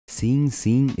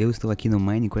Sim, eu estou aqui no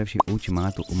Minecraft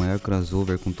Ultimato, o maior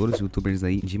crossover com todos os youtubers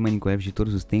aí de Minecraft de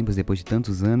todos os tempos, depois de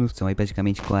tantos anos. São aí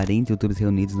praticamente 40 youtubers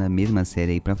reunidos na mesma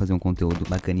série aí pra fazer um conteúdo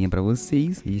bacaninha pra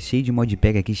vocês. E cheio de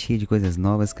modpack aqui, cheio de coisas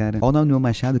novas, cara. Olha o nome do meu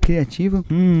machado, criativo.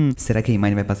 Será que a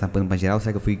EiMine vai passar pano pra geral?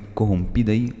 Será que eu fui corrompido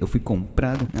aí? Eu fui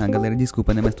comprado? Ah, galera,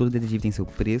 desculpa, né? Mas todo detetive tem seu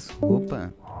preço.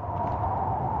 Opa!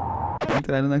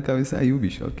 Entraram na cal e saiu,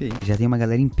 bicho, ok. Já tem uma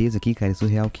galera em peso aqui, cara, é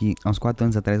surreal que há uns 4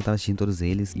 anos atrás eu tava assistindo todos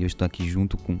eles e eu estou aqui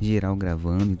junto com geral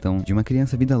gravando. Então, de uma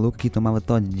criança vida louca que tomava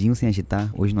todinho sem agitar,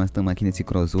 hoje nós estamos aqui nesse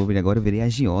crossover e agora eu virei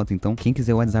agiota. Então, quem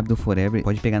quiser o WhatsApp do Forever,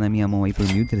 pode pegar na minha mão aí por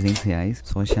R$1.300,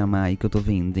 só chamar aí que eu tô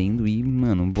vendendo e,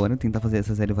 mano, bora tentar fazer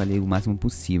essa série valer o máximo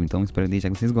possível. Então, espero desde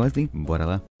já que vocês gostem, bora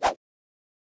lá.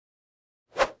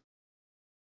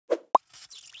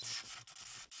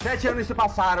 7 anos se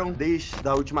passaram desde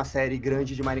a última série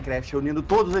grande de Minecraft, reunindo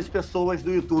todas as pessoas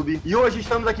do YouTube. E hoje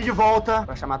estamos aqui de volta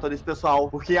para chamar todo esse pessoal,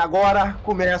 porque agora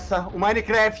começa o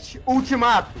Minecraft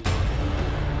Ultimato.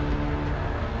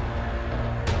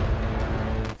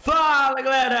 Fala,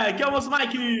 galera! Aqui é o Moço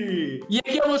Mike! E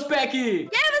aqui é o Moço Peck! E aí,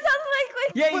 pessoal do Mike?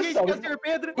 E aí, gente, aqui é o Sr.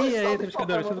 Pedro! E aí,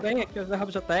 pescadores, tudo bem? Aqui é o Zé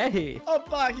JR.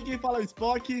 Opa, aqui quem fala é o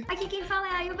Spock. Aqui quem fala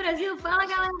é aí o Brasil. Fala,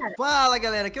 galera! Fala,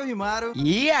 galera, aqui é o Rimaro.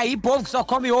 E aí, povo que só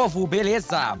come ovo,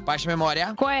 beleza? Baixa a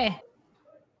memória. Qual é?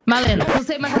 Malena, não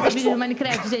sei mais fazer vídeo de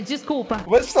Minecraft, gente, desculpa.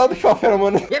 Mas sabe qual é,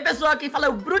 mano? E aí, pessoal, quem fala é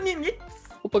o Bruninix.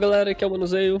 Opa, galera, aqui é o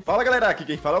Manuseio. Fala, galera, aqui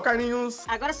quem fala é o Carlinhos.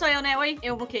 Agora sou eu, né? Oi,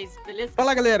 eu vou case, beleza?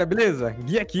 Fala, galera, beleza?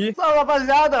 Gui aqui. Salve,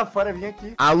 rapaziada, fora vim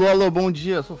aqui. Alô, bom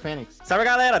dia, eu sou o Fênix. Salve,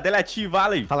 galera, Deleti,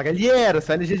 Vale. Fala, galera,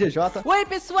 sou LGGJ. Oi,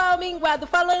 pessoal, Minguado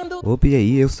falando. Opa, e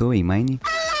aí, eu sou a EiMine.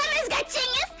 Meus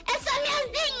gatinhos, eu sou a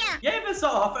minhazinha. E aí,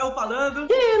 pessoal, Rafael falando.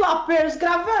 E Lapers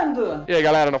gravando. E aí,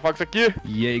 galera, no Fox aqui.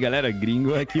 E aí, galera,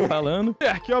 Gringo aqui falando.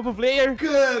 Aqui é o Player.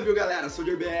 Câmbio, galera, sou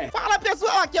o BR. Fala,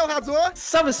 pessoal, aqui é o Razor.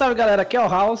 Salve, salve, galera, aqui é o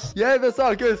House. E aí, pessoal,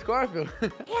 aqui é o Scorpion. E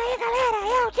aí,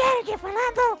 galera, eu quero te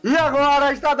falando. E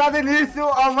agora está dado início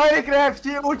ao Minecraft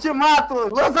Ultimato.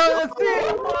 Lançando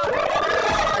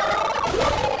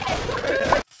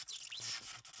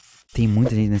Tem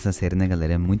muita gente nessa série, né,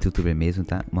 galera? É muito youtuber mesmo,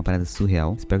 tá? Uma parada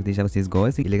surreal. Espero que desde já vocês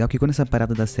gostem. E legal que quando essa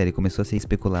parada da série começou a ser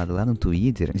especulada lá no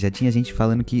Twitter, já tinha gente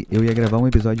falando que eu ia gravar um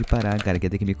episódio e parar, cara, que ia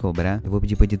ter que me cobrar. Eu vou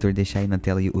pedir pro editor deixar aí na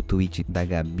tela aí o tweet da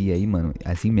Gabi aí, mano.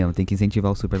 Assim mesmo, tem que incentivar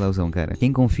o Super Lauzão, cara.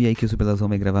 Quem confia aí que o Super Lauzão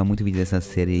vai gravar muito vídeo dessa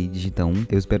série aí, digita 1.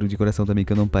 Eu espero de coração também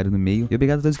que eu não pare no meio. E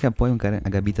obrigado a todos que apoiam, cara. A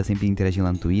Gabi tá sempre interagindo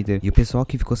lá no Twitter. E o pessoal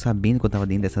que ficou sabendo que eu tava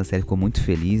dentro dessa série ficou muito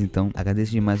feliz. Então,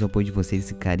 agradeço demais o apoio de vocês,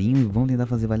 esse carinho. E vamos tentar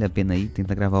fazer valer a pena aí,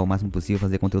 tentar gravar o máximo possível,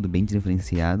 fazer conteúdo bem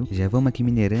diferenciado. Já vamos aqui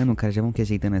minerando, cara, já vamos aqui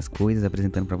ajeitando as coisas,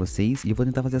 apresentando pra vocês. E eu vou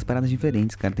tentar fazer as paradas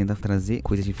diferentes, cara, tentar trazer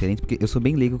coisas diferentes, porque eu sou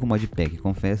bem leigo com modpack,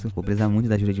 confesso. Vou precisar muito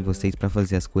da ajuda de vocês pra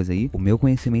fazer as coisas aí. O meu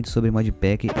conhecimento sobre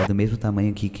modpack é do mesmo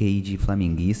tamanho que QI de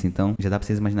flamenguista, então já dá pra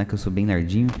vocês imaginar que eu sou bem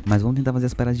nerdinho. Mas vamos tentar fazer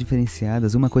as paradas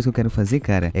diferenciadas. Uma coisa que eu quero fazer,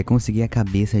 cara, é conseguir a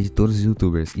cabeça de todos os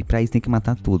youtubers. E pra isso tem que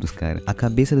matar todos, cara. A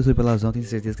cabeça do Super Lauzão eu tenho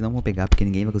certeza que não vou pegar, porque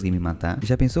ninguém vai conseguir me matar.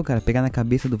 Já pensou, cara, pegar na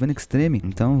cabeça do Venom Extreme?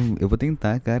 Então eu vou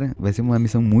tentar, cara. Vai ser uma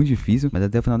missão muito difícil, mas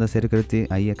até o final da série eu quero ter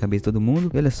aí a cabeça de todo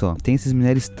mundo. E olha só, tem esses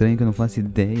minérios estranhos que eu não faço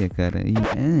ideia, cara.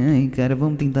 E, cara,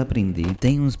 vamos tentar aprender.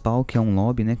 Tem uns pau que é um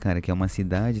lobby, né, cara, que é uma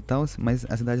cidade e tal, mas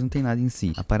a cidade não tem nada em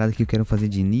si. A parada que eu quero fazer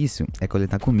de início é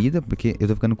coletar comida, porque eu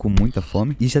tô ficando com muita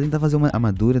fome. E já tentar fazer uma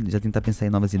armadura, já tentar pensar em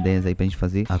novas ideias aí pra gente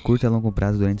fazer a curto e a longo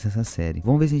prazo durante essa série.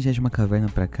 Vamos ver se a gente acha uma caverna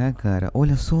pra cá, cara.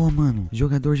 Olha só, mano,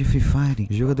 jogador de Free Fire.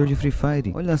 Jogador de Free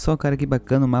Fire. Olha só, cara, que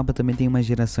bacana. O mapa também tem umas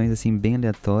gerações assim bem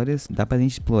aleatórias, dá pra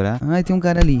gente explorar. Ah, tem um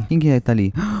cara ali. Quem que é? Tá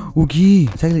ali. O Gui.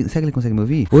 Será que ele consegue me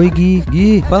ouvir? Oi, Gui.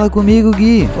 Gui, fala comigo,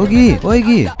 Gui. Ô, Gui. Oi,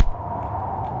 Gui.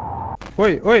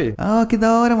 Oi. Ah, que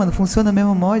da hora, mano. Funciona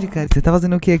mesmo o mod, cara. Você tá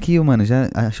fazendo o que aqui, mano? Já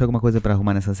achou alguma coisa pra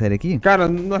arrumar nessa série aqui? Cara,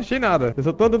 não achei nada. Eu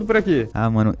só tô andando por aqui. Ah,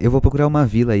 mano, eu vou procurar uma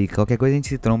vila aí. Qualquer coisa a gente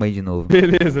se tromba aí de novo.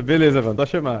 Beleza, mano. Tô a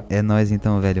chamar. É nóis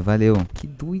então, velho. Valeu. Que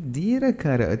doideira,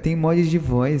 cara. Tem mods de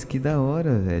voz. Que da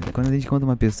hora, velho. Quando a gente conta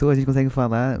uma pessoa, a gente consegue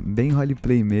falar bem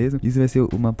roleplay mesmo. Isso vai ser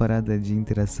uma parada de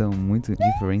interação muito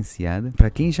diferenciada. Pra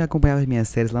quem já acompanhava as minhas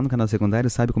séries lá no canal secundário,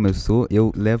 sabe como eu sou.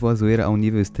 Eu levo a zoeira a um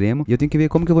nível extremo. E eu tenho que ver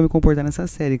como que eu vou me comportar nessa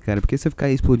série, cara. Porque se eu ficar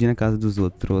explodindo a casa dos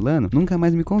outros trolando, nunca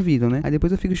mais me convidam, né? Aí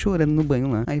depois eu fico chorando no banho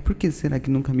lá. Aí por que será que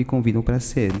nunca me convidam pra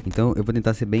série? Então eu vou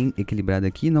tentar ser bem equilibrado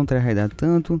aqui, não tryhardar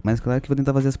tanto. Mas claro que vou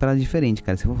tentar fazer as paradas diferentes,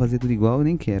 cara. Se eu for fazer tudo igual, eu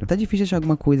nem quero. Tá difícil achar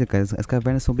alguma coisa, cara. As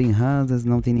cavernas são bem rasas,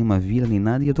 não tem nenhuma vila, nem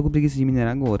nada. E eu tô com preguiça de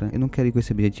minerar agora. Eu não quero ir com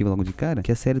esse objetivo logo de cara.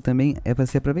 Que a série também é pra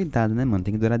ser aproveitada, né, mano?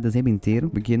 Tem que durar dezembro inteiro.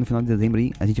 Porque no final de dezembro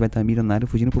aí, a gente vai estar milionário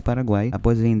fugindo pro Paraguai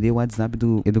após vender o WhatsApp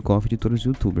do Educoff de todos os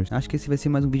youtubers. Acho que esse vai ser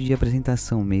mais um vídeo de apresentação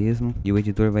apresentação mesmo. E o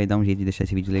editor vai dar um jeito de deixar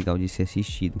esse vídeo legal de ser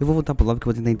assistido. Eu vou voltar pro lobby que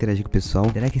eu vou tentar interagir com o pessoal.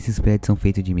 Será que esses prédios são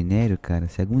feitos de minério, cara?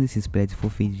 Se algum desses prédios for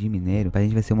feito de minério, a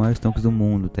gente vai ser o maior troncos do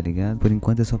mundo, tá ligado? Por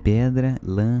enquanto é só pedra,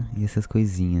 lã e essas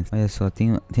coisinhas. Olha só,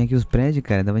 tem aqui os prédios,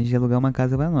 cara. Dá pra gente alugar uma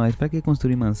casa pra nós. Pra que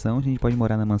construir mansão? A gente pode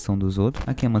morar na mansão dos outros.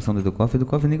 Aqui é a mansão do Cofre. O do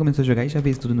Cofre nem começou a jogar e já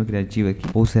fez tudo no criativo aqui.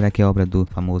 Ou será que é obra do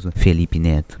famoso Felipe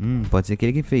Neto? Pode ser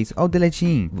aquele que fez. Ó, o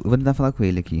Deletinho. Vou tentar falar com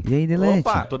ele aqui. E aí, Delete?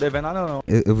 Opa, tô devendo nada não.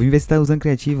 Eu vim ver se tá usando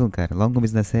criativo, cara. Logo no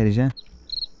começo da série já.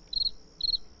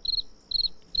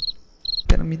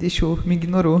 Cara, me deixou, me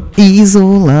ignorou.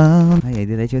 Isolado. Aí,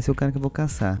 Delete vai ser o cara que eu vou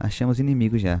caçar. Achamos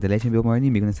inimigo já. Delete é meu maior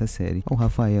inimigo nessa série. Ó, o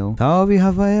Rafael. Salve,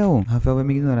 Rafael. Rafael vai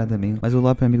me ignorar também. Mas o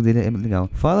Lopes, amigo dele, é legal.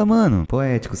 Fala, mano.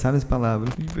 Poético, sabe as palavras.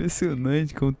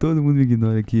 Impressionante como todo mundo me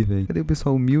ignora aqui, velho. Cadê o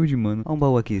pessoal humilde, mano? Ó um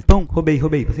baú aqui. Pão,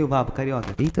 roubei. Passei o vapo,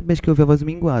 carioca. Eita, acho que eu ouvi a voz do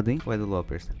minguado, hein? Ou é do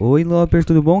Lopers? Oi, Lopers,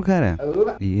 tudo bom, cara?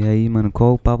 E aí, mano,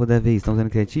 qual o papo da vez? Tá usando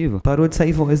criativo? Parou de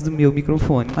sair voz do meu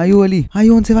microfone. Ayu ali.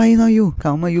 Ayu, onde você vai indo, Ayu?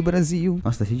 Calma, Ayu, Brasil.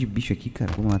 Nossa, tá cheio de bicho aqui,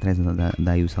 cara. Vamos lá atrás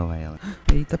da Ayu salvar ela.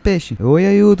 Eita, peixe. Oi,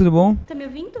 Ayu, tudo bom? Tá me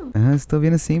ouvindo? Ah, você tá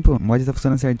ouvindo sim, pô. O mod tá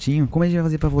funcionando certinho. Como a gente vai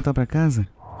fazer pra voltar pra casa?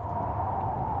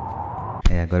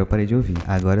 É, agora eu parei de ouvir.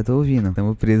 Agora eu tô ouvindo.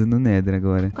 Tamo presos no Nether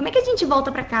agora. Como é que a gente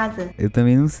volta pra casa? Eu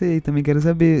também não sei, também quero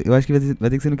saber. Eu acho que vai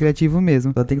ter que ser no criativo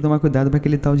mesmo. Só tem que tomar cuidado pra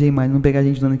aquele tal de EiMine não pegar a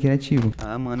gente no criativo.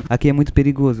 Ah, mano. Aqui é muito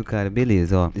perigoso, cara.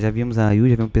 Beleza, ó. Já vimos a Ayu,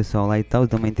 já vimos o pessoal lá e tal.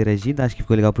 Deu uma interagida. Acho que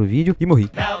ficou legal pro vídeo. E morri.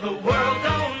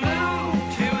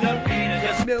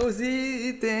 Meus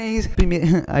itens.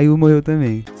 Primeiro. Ayu morreu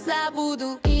também.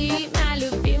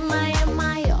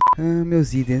 Ah,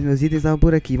 meus itens estavam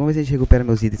por aqui. Vamos ver se a gente recupera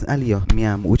meus itens. Ali, ó,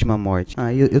 minha última morte.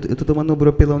 Ah, eu tô tomando o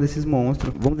bropelão desses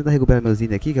monstros. Vamos tentar recuperar meus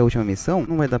itens aqui, que é a última missão.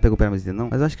 Não vai dar pra recuperar meus itens, não.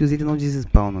 Mas eu acho que os itens não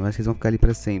desespawnam. Eu acho que eles vão ficar ali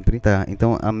pra sempre. Tá,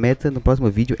 então a meta no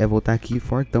próximo vídeo é voltar aqui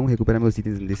fortão, recuperar meus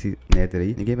itens desse Nether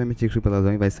aí. Ninguém vai meter com o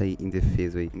pelazão e vai sair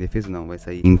indefeso aí. Indefeso não, vai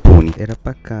sair impune. Era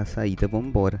pra cá, sair, tá, vamos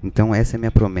embora. Então essa é a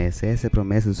minha promessa. Essa é a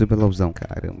promessa do super lauzão.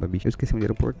 Caramba, bicho. Eu esqueci onde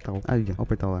era o portal. Ali, ó, o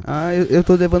portal lá. Ah, eu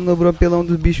tô levando meu bropelão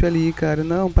dos bichos ali, cara.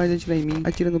 Não, para de atirar em mim.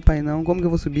 Atira no pai não. Como que eu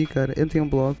vou subir, cara? Eu não tenho um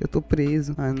bloco. Eu tô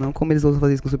preso. Ah, não. Como eles vão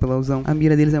fazer isso com o super lauzão? A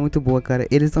mira deles é muito boa, cara.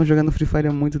 Eles estão jogando Free Fire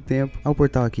há muito tempo. Olha o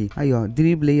portal aqui. Aí, ó.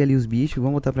 Driblei ali os bichos.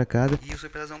 Vamos voltar pra casa. E o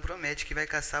super lauzão promete que vai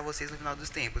caçar vocês no final dos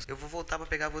tempos. Eu vou voltar pra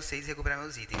pegar vocês e recuperar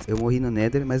meus itens. Eu morri no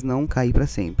Nether, mas não caí pra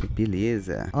sempre.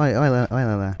 Beleza. Olha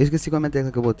lá. Eu esqueci qual é a minha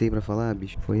tecla que eu botei pra falar,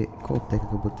 bicho. Foi... Qual tecla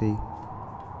que eu botei?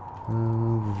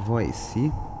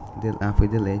 Voice... foi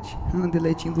delete.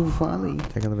 Deletinho do fala aí.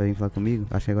 Será que ela vai vir falar comigo?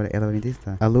 Acho que agora ela vai vir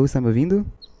testar. Alô, está me ouvindo?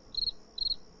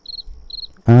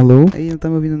 Alô? Aí, não tá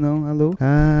me ouvindo não. Alô?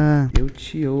 Ah, eu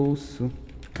te ouço.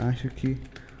 Acho que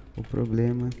o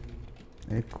problema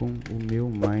é com o meu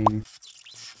Mine.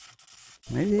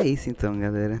 Mas é isso então,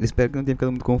 galera. Eu espero que não tenha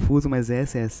ficado muito confuso, mas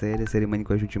essa é a série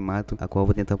Minecraft Ultimato, a qual eu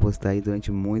vou tentar postar aí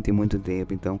durante muito e muito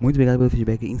tempo. Então, muito obrigado pelo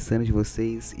feedback insano de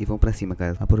vocês e vamos pra cima,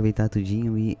 cara. Aproveitar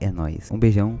tudinho e é nóis. Um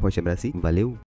beijão, forte abraço e valeu!